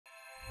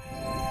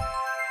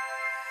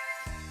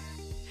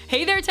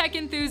Hey there, tech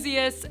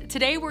enthusiasts!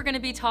 Today we're going to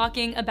be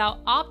talking about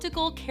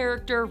optical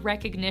character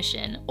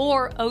recognition,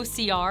 or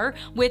OCR,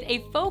 with a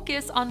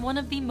focus on one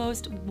of the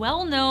most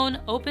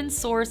well-known open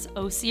source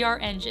OCR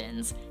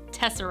engines,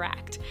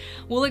 Tesseract.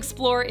 We'll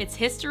explore its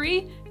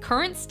history,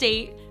 current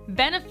state,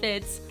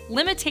 benefits,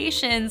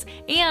 limitations,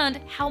 and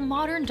how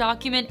modern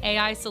document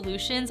AI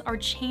solutions are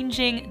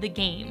changing the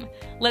game.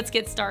 Let's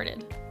get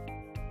started.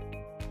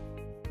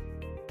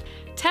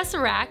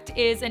 Tesseract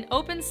is an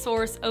open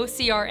source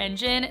OCR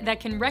engine that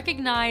can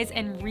recognize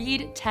and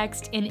read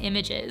text in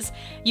images.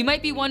 You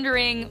might be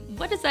wondering,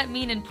 what does that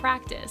mean in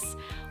practice?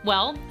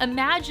 Well,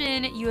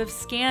 imagine you have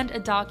scanned a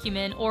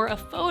document or a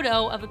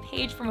photo of a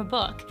page from a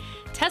book.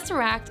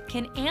 Tesseract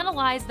can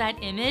analyze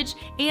that image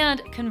and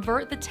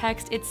convert the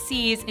text it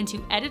sees into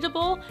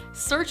editable,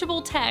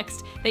 searchable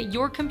text that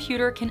your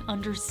computer can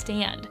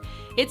understand.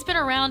 It's been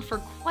around for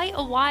quite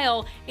a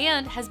while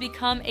and has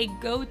become a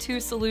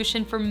go-to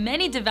solution for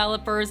many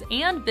developers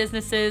and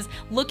businesses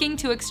looking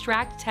to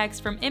extract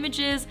text from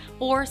images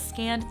or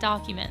scanned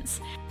documents.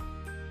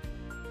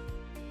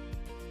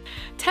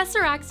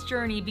 Tesseract's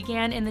journey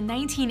began in the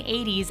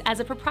 1980s as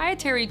a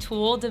proprietary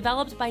tool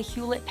developed by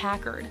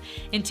Hewlett-Packard.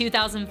 In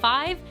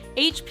 2005,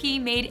 HP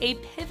made a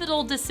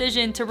pivotal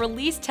decision to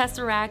release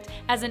Tesseract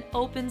as an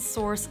open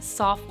source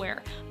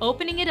software,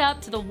 opening it up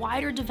to the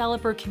wider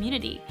developer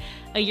community.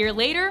 A year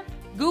later,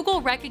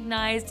 Google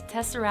recognized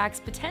Tesseract's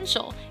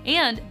potential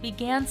and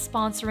began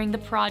sponsoring the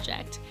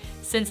project.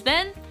 Since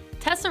then,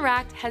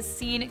 Tesseract has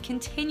seen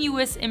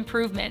continuous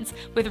improvements,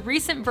 with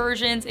recent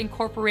versions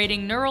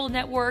incorporating neural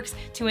networks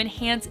to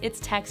enhance its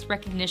text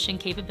recognition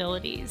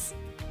capabilities.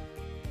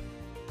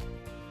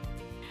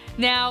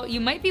 Now,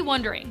 you might be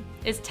wondering,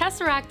 is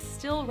Tesseract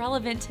still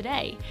relevant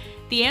today?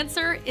 The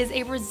answer is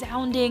a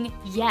resounding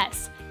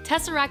yes.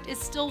 Tesseract is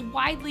still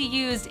widely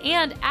used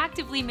and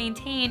actively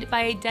maintained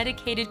by a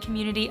dedicated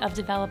community of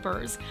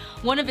developers.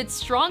 One of its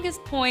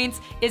strongest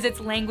points is its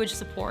language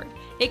support.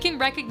 It can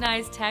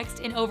recognize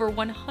text in over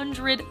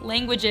 100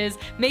 languages,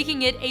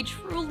 making it a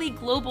truly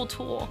global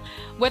tool.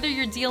 Whether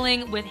you're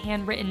dealing with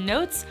handwritten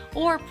notes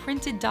or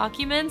printed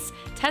documents,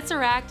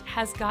 Tesseract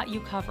has got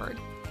you covered.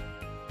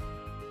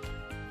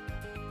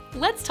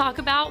 Let's talk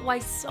about why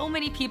so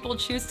many people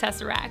choose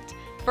Tesseract.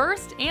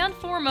 First and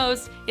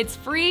foremost, it's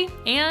free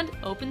and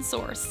open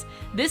source.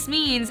 This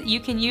means you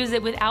can use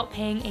it without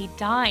paying a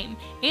dime.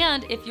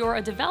 And if you're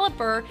a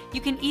developer,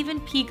 you can even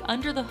peek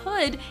under the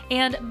hood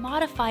and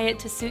modify it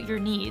to suit your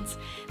needs.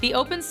 The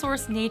open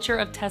source nature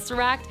of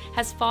Tesseract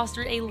has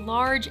fostered a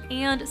large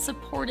and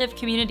supportive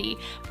community,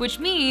 which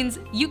means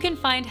you can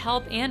find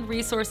help and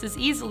resources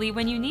easily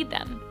when you need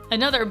them.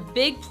 Another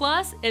big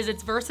plus is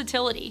its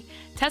versatility.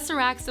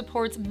 Tesseract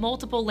supports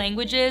multiple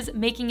languages,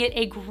 making it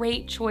a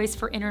great choice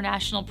for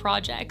international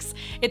projects.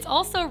 It's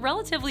also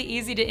relatively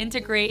easy to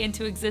integrate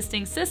into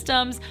existing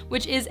systems,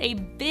 which is a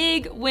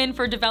big win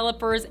for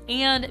developers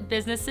and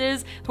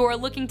businesses who are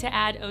looking to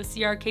add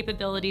OCR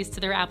capabilities to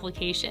their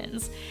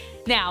applications.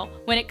 Now,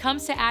 when it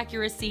comes to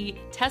accuracy,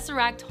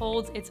 Tesseract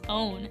holds its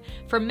own.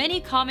 For many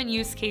common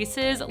use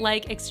cases,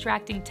 like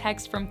extracting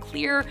text from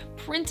clear,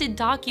 printed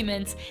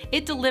documents,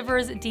 it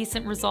delivers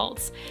decent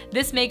results.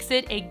 This makes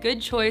it a good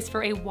choice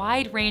for a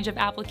wide range of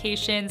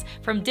applications,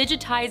 from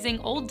digitizing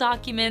old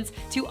documents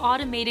to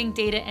automating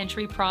data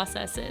entry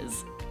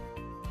processes.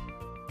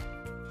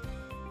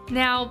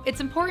 Now,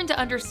 it's important to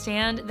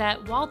understand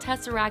that while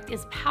Tesseract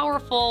is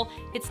powerful,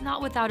 it's not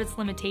without its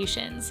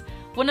limitations.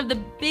 One of the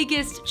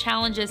biggest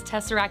challenges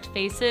Tesseract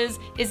faces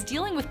is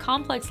dealing with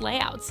complex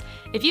layouts.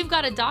 If you've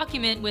got a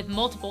document with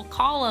multiple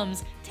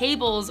columns,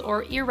 tables,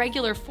 or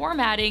irregular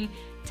formatting,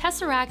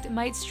 Tesseract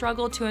might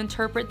struggle to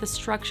interpret the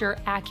structure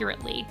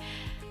accurately.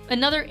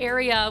 Another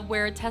area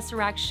where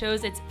Tesseract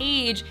shows its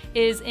age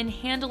is in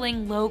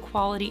handling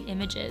low-quality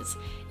images.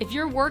 If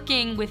you're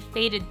working with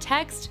faded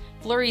text,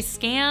 blurry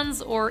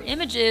scans, or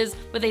images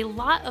with a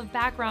lot of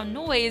background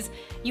noise,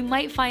 you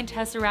might find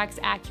Tesseract's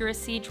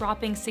accuracy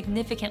dropping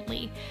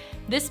significantly.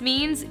 This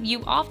means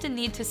you often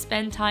need to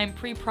spend time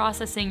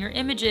pre-processing your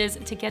images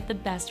to get the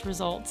best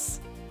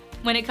results.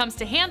 When it comes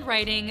to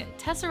handwriting,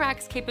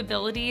 Tesseract's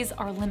capabilities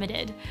are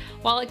limited.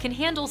 While it can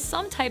handle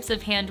some types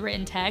of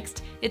handwritten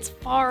text, it's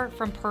far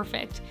from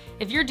perfect.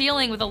 If you're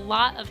dealing with a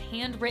lot of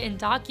handwritten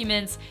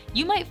documents,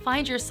 you might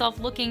find yourself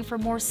looking for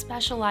more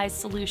specialized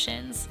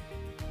solutions.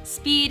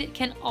 Speed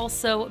can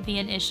also be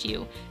an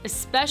issue,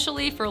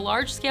 especially for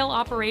large-scale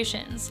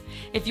operations.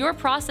 If you're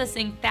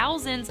processing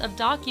thousands of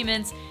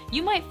documents,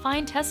 you might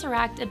find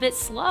Tesseract a bit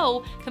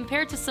slow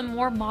compared to some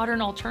more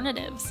modern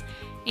alternatives.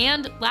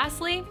 And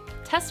lastly,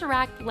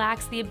 Tesseract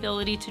lacks the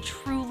ability to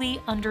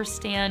truly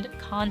understand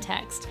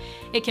context.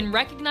 It can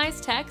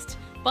recognize text,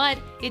 but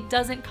it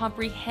doesn't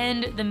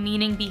comprehend the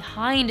meaning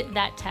behind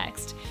that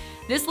text.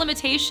 This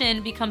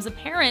limitation becomes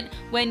apparent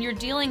when you're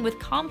dealing with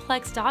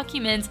complex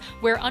documents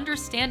where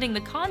understanding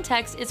the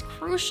context is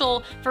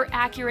crucial for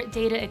accurate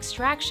data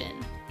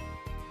extraction.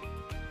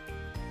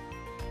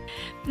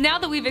 Now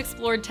that we've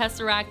explored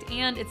Tesseract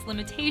and its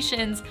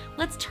limitations,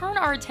 let's turn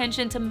our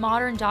attention to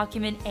modern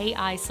document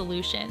AI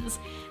solutions.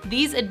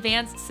 These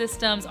advanced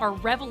systems are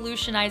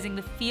revolutionizing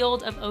the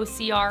field of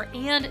OCR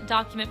and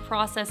document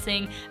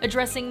processing,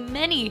 addressing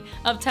many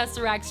of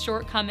Tesseract's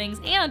shortcomings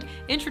and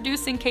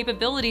introducing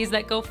capabilities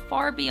that go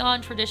far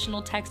beyond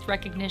traditional text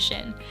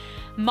recognition.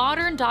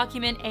 Modern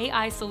document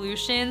AI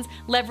solutions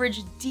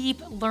leverage deep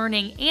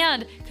learning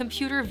and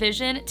computer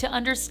vision to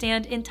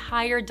understand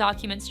entire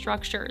document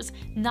structures,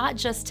 not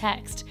just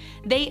text.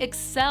 They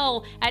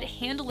excel at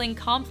handling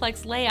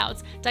complex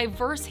layouts,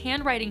 diverse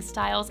handwriting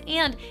styles,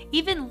 and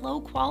even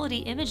low-quality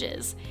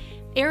images,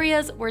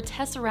 areas where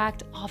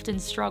Tesseract often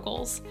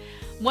struggles.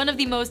 One of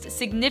the most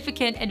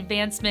significant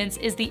advancements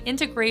is the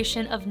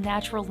integration of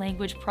natural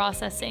language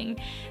processing.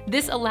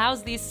 This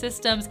allows these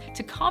systems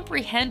to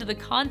comprehend the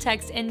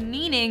context and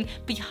meaning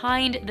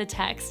behind the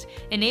text,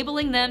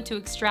 enabling them to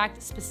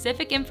extract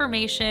specific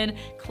information,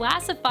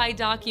 classify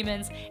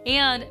documents,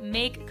 and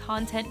make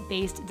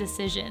content-based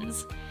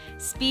decisions.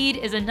 Speed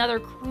is another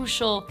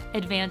crucial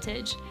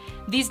advantage.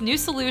 These new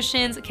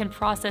solutions can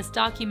process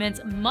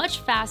documents much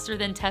faster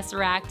than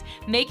Tesseract,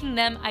 making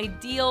them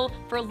ideal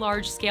for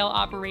large-scale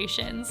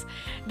operations.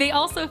 They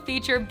also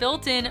feature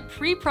built-in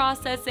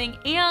pre-processing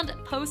and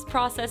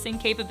post-processing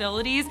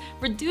capabilities,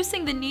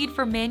 reducing the need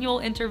for manual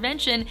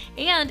intervention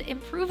and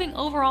improving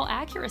overall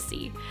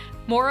accuracy.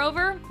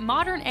 Moreover,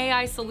 modern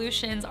AI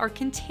solutions are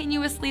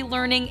continuously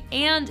learning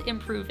and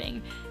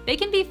improving. They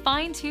can be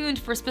fine-tuned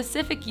for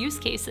specific use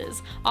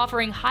cases,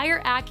 offering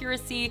higher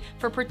accuracy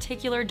for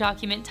particular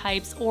document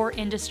types or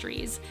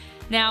industries.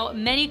 Now,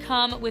 many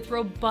come with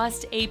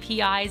robust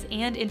APIs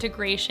and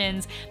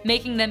integrations,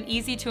 making them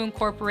easy to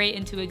incorporate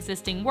into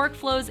existing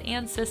workflows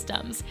and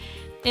systems.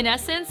 In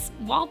essence,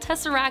 while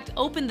Tesseract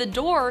opened the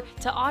door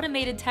to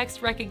automated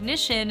text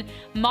recognition,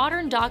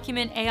 modern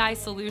document AI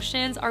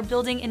solutions are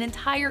building an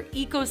entire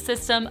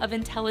ecosystem of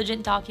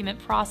intelligent document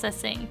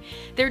processing.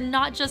 They're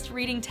not just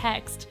reading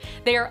text,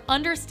 they are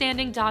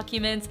understanding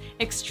documents,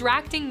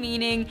 extracting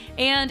meaning,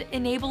 and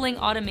enabling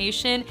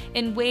automation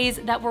in ways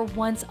that were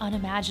once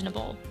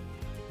unimaginable.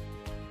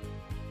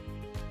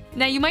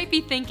 Now you might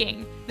be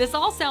thinking, this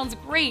all sounds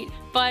great,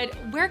 but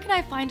where can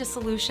I find a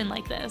solution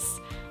like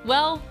this?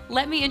 Well,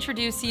 let me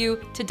introduce you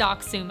to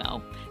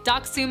Docsumo.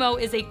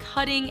 Docsumo is a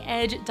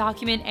cutting-edge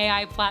document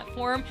AI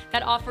platform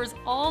that offers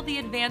all the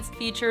advanced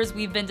features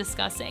we've been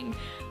discussing.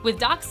 With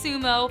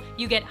Docsumo,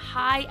 you get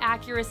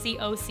high-accuracy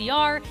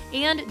OCR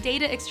and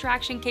data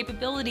extraction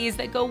capabilities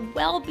that go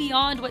well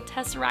beyond what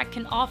Tesseract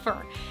can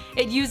offer.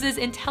 It uses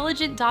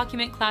intelligent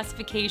document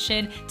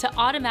classification to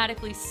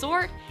automatically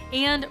sort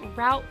and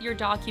route your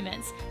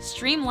documents,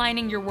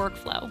 streamlining your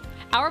workflow.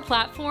 Our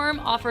platform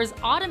offers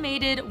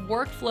automated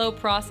workflow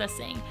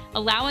processing,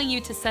 allowing you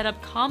to set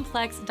up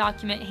complex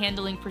document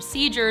handling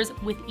procedures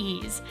with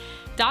ease.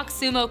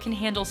 Docsumo can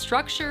handle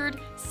structured,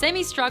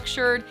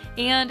 semi-structured,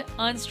 and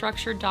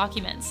unstructured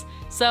documents.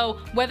 So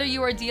whether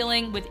you are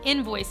dealing with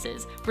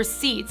invoices,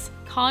 receipts,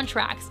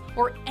 contracts,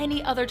 or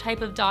any other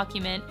type of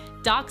document,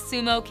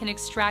 Docsumo can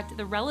extract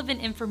the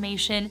relevant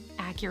information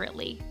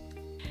accurately.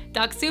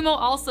 Docsumo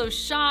also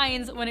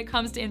shines when it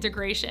comes to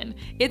integration.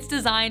 It's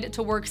designed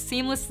to work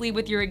seamlessly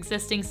with your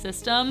existing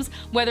systems,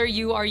 whether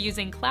you are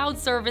using cloud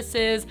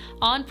services,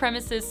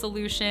 on-premises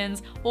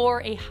solutions,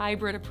 or a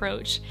hybrid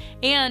approach.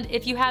 And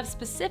if you have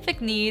specific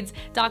needs,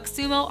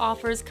 Docsumo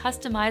offers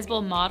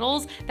customizable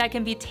models that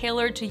can be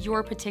tailored to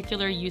your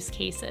particular use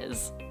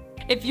cases.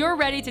 If you're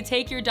ready to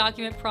take your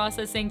document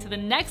processing to the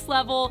next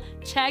level,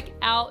 check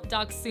out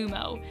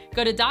Docsumo.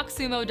 Go to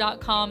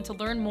docsumo.com to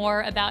learn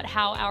more about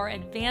how our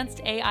advanced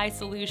AI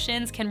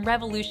solutions can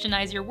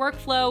revolutionize your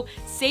workflow,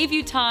 save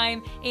you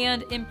time,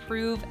 and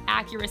improve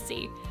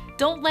accuracy.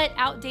 Don't let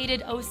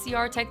outdated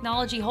OCR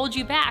technology hold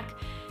you back.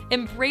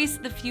 Embrace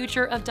the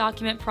future of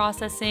document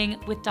processing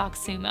with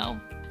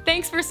Docsumo.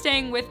 Thanks for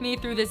staying with me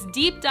through this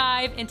deep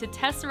dive into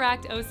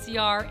Tesseract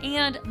OCR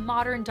and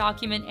modern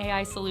document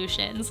AI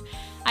solutions.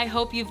 I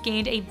hope you've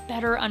gained a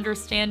better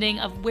understanding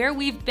of where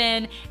we've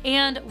been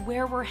and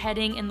where we're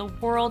heading in the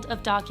world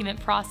of document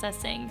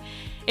processing.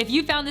 If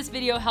you found this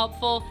video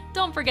helpful,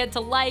 don't forget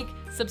to like,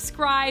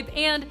 subscribe,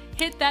 and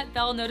hit that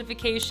bell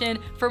notification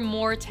for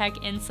more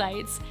tech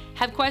insights.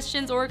 Have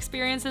questions or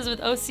experiences with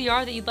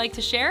OCR that you'd like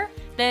to share?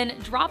 Then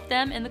drop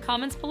them in the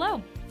comments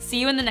below. See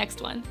you in the next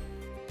one.